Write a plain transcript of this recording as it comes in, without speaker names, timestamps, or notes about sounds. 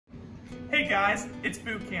Hey guys, it's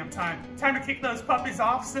boot camp time. Time to kick those puppies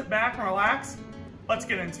off, sit back and relax. Let's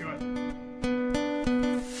get into it.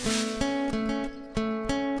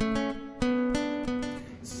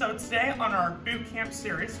 So today on our boot camp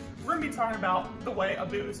series, we're going to be talking about the way a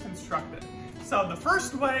boot is constructed. So the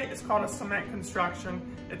first way is called a cement construction.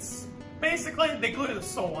 It's basically, they glue the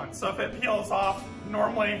sole on. So if it peels off,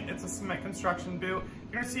 normally it's a cement construction boot.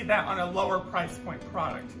 You're going to see that on a lower price point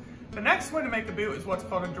product. The next way to make a boot is what's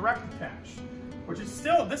called a direct attach, which is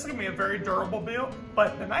still, this is going to be a very durable boot,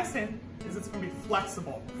 but the nice thing is it's going to be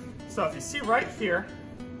flexible. So if you see right here,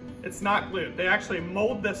 it's not glued. They actually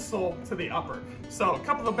mold this sole to the upper. So a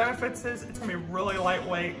couple of the benefits is it's going to be really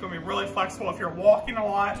lightweight, going to be really flexible. If you're walking a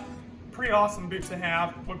lot, pretty awesome boot to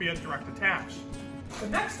have would be a direct attach. The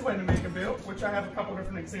next way to make a boot, which I have a couple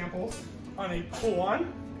different examples on a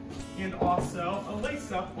pull-on and also a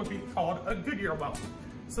lace-up, would be called a Goodyear welt.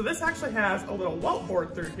 So this actually has a little welt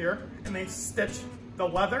board through here, and they stitch the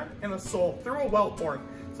leather and the sole through a welt board.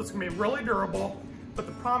 So it's gonna be really durable, but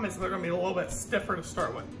the problem is they're gonna be a little bit stiffer to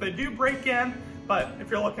start with. They do break in, but if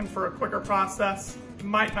you're looking for a quicker process, it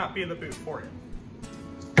might not be the boot for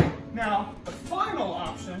you. Now, the final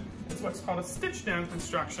option is what's called a stitch down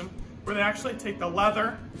construction, where they actually take the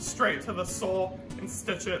leather straight to the sole and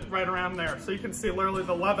stitch it right around there. So you can see literally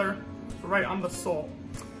the leather right on the sole.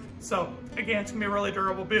 So again, it's gonna be a really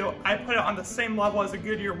durable boot. I put it on the same level as a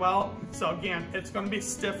Goodyear welt. So again, it's gonna be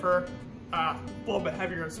stiffer, a little bit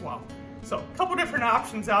heavier as well. So a couple different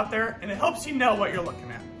options out there, and it helps you know what you're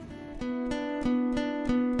looking at.